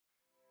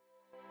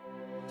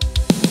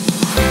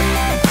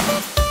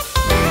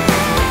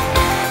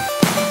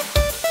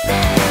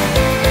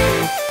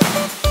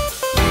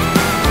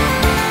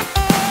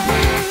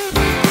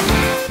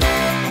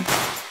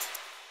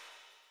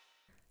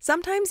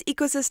Sometimes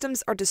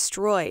ecosystems are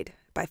destroyed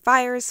by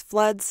fires,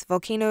 floods,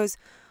 volcanoes,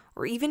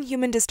 or even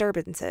human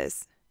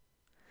disturbances.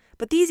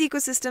 But these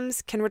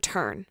ecosystems can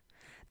return.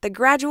 The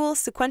gradual,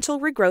 sequential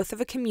regrowth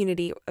of a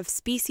community of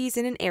species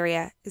in an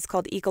area is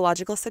called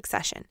ecological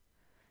succession.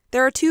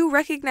 There are two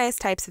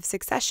recognized types of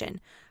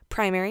succession,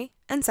 primary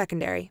and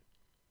secondary.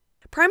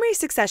 Primary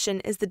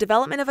succession is the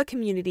development of a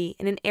community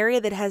in an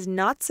area that has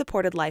not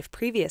supported life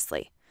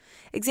previously.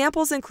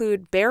 Examples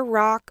include bare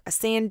rock, a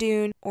sand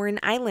dune, or an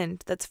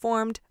island that's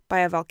formed by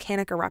a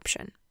volcanic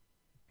eruption.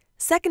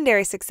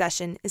 Secondary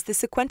succession is the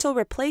sequential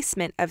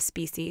replacement of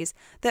species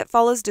that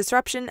follows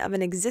disruption of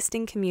an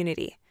existing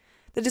community.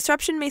 The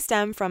disruption may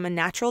stem from a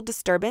natural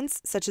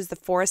disturbance, such as the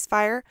forest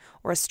fire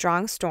or a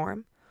strong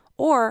storm,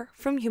 or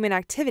from human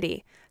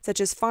activity, such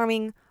as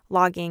farming,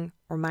 logging,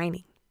 or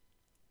mining.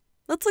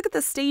 Let's look at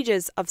the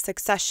stages of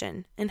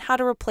succession and how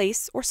to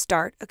replace or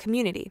start a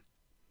community.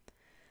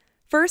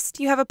 First,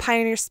 you have a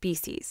pioneer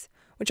species,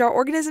 which are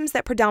organisms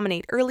that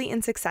predominate early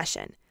in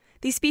succession.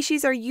 These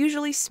species are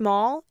usually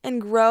small and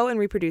grow and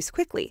reproduce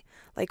quickly,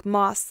 like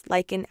moss,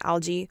 lichen,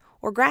 algae,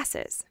 or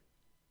grasses.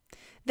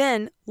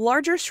 Then,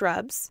 larger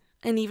shrubs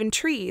and even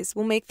trees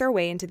will make their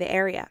way into the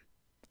area.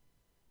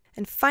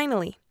 And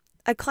finally,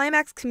 a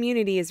climax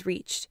community is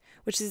reached,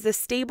 which is the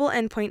stable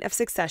endpoint of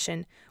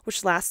succession,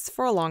 which lasts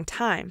for a long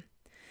time.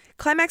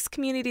 Climax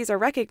communities are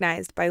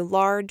recognized by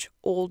large,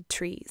 old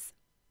trees.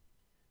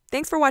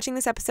 Thanks for watching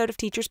this episode of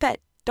Teacher's Pet.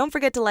 Don't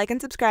forget to like and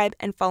subscribe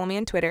and follow me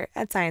on Twitter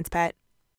 @SciencePet.